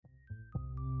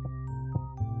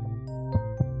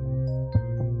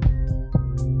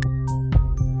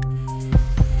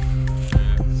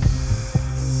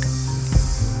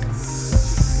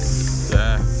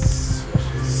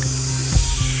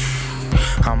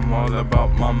I'm all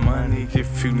about my money,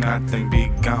 if you not then be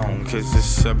gone. Cause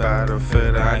it's a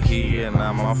battlefield out here and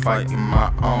I'ma fight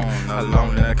my own.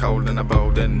 Alone in the cold and the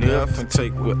bold enough and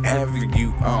take whatever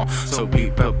you own. So be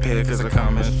prepared cause I'm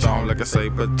coming strong like a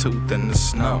saber tooth in the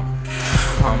snow.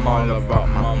 I'm all about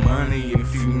my money,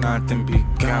 if you not then be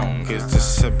gone. Cause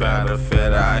it's a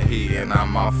battlefield out here and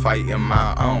I'm all fighting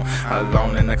my own.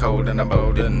 Alone in the cold and the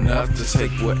bold enough to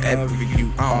take whatever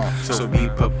you own. So be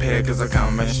prepared cause I'm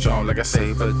coming strong like a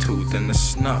saber tooth in the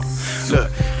snow.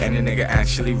 Look, any nigga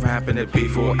actually rapping it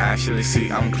before actually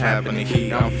see I'm clapping the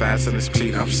heat. I'm fast in the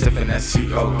speed, I'm stiffing that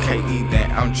COKE.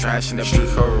 Then I'm trashing the street,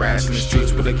 harassing the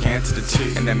streets with a can to the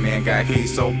cheek. And that man got heat,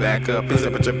 so back up, is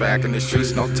up at your back in the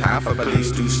streets. No time for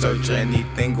police to search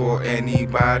anything or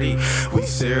anybody. We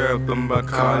syrup and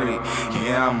Bacardi,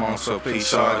 yeah I'm on so peace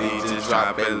shorty. Just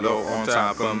drop it low on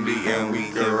top of me and we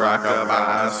can rock up.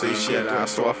 I see shit out,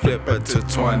 so I flip her to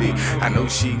 20. I know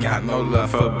she got no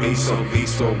love for beast, so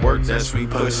beast or work that sweet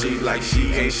pussy like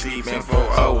she ain't sleeping for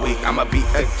a week. I'ma be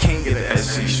a king of the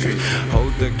SC street.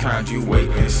 Hold the kind, you wait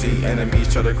and see.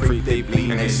 Enemies try to creep, they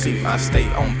bleed and see. I stay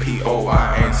on POINT.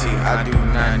 I do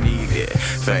not need it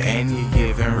for any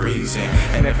given reason.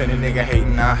 And if any nigga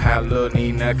hating, I have Lil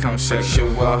Nina come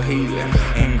sexual healing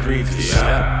ingredients.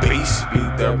 Beast be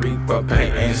the reaper, pay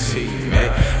and see.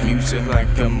 Make music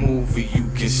like a movie, you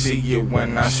can see it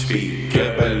when I speak.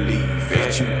 Can't believe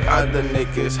it. You other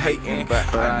niggas hating,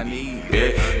 but I need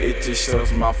it. It just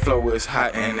shows my flow is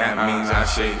hot and that means I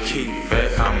should keep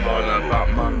it. I'm all about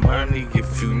my money,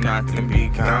 if you not then be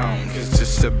gone. It's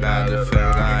just a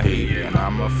battlefield out here and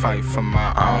I'ma fight for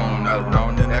my own.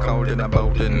 Alone in that cold and I'm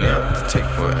bold enough to take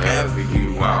whatever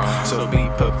you want. So be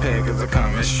prepared cause I'm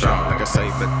coming strong like a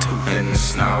saber tooth in the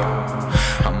snow.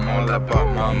 I'm all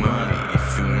about my money,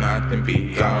 if you not then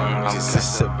be gone. Cause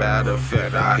it's a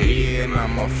battlefield out here and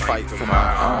I'ma fight for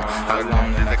my own.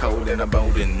 Alone in the cold and I'm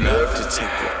bold enough to take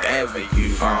whatever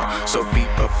you want. So be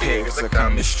prepared cause I'm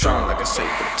coming strong like a saber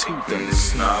tooth in the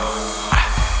snow.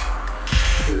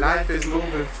 Life is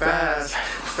moving fast,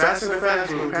 faster and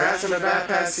faster, passing the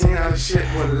backpack, seeing how the shit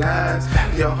will last.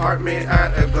 Your heart made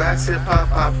out of glass, hip hop,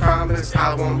 I promise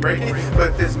I won't break it.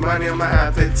 But this money I might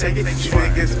have to take it. These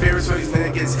niggas fear so these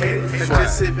niggas hate it.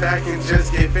 Just sit back and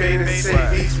just get faded.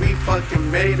 Say these we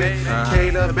fucking made it.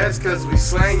 K the best cause we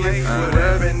slangin'.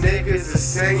 Whatever niggas is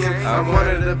saying, I'm one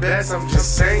of the best, I'm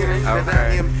just saying. And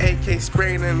I am AK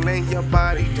spraying and laying your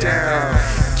body down.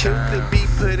 Killed the beat,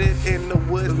 put it in the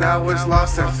woods, now it's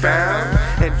lost and found.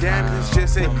 And damn, it's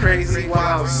just a crazy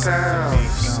wild sound.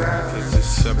 Cause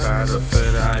it's a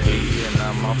battlefield out here and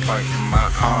I'ma fight my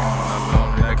own.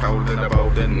 Alone like holding a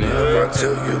boat and If I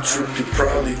tell you the truth, you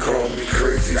probably call me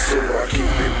crazy. So I keep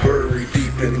it buried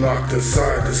deep and locked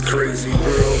inside this crazy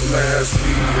world. Mass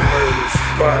media murders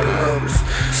by the numbers,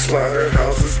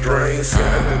 slaughterhouses, brains.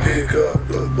 Had to pick up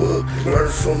the book, learn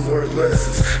some more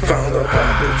lessons. Found out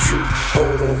about the truth,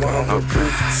 hold on, I'm the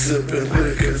proof. Sipping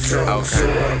liquor drunk, so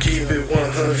I keep it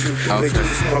 100. They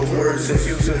use my words and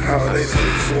use it how they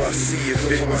please. So I see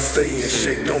if it will stay in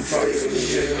shape, don't box me.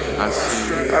 I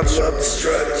love to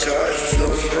strategize,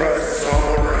 no surprises,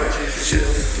 all right.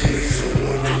 Just need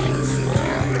someone to listen to.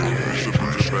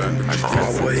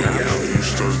 my way out. You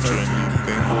search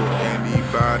anything or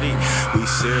anybody. We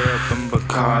syrup and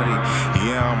Bacardi.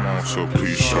 Yeah, I'm on so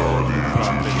peace shorty.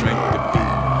 Make the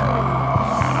beat.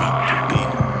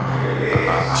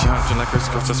 Jumping like Chris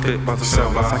Coast, I spit by the cell.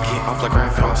 If I get off like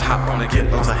graphics, hop on and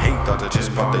get loads of hate. Thought I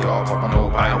just bought they all up on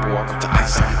nobody. I walk up the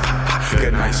ice and pop, pop.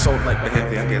 Good night, soul like the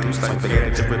heavy. I get loose like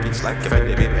spaghetti. Just rip beats like a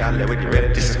fatty baby. I live with you ready.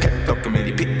 This is kept up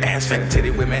committee. Big ass fat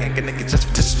titty. Women ain't gonna get just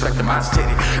for disrespect to my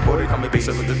titty. Boy, they call me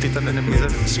basic with the teeth and the music.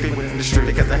 Scream within the street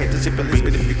because I hate to see police.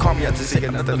 But if you call me out to see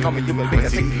another, call me you a big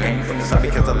ass lame from the side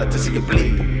because I like to see you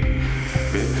bleed.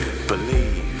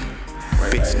 Believe,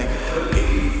 bitch nigga, believe.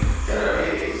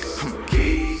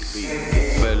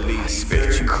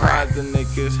 Cried the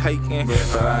niggas hating,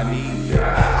 but I need it.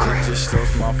 It just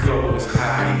shows my flow is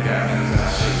high and that means I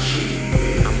should keep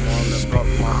it. I'm on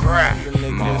the crap. The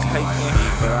niggas hating,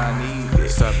 but I need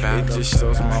it. It just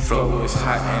shows my flow is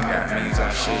hot and that means I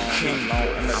should keep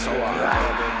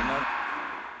it.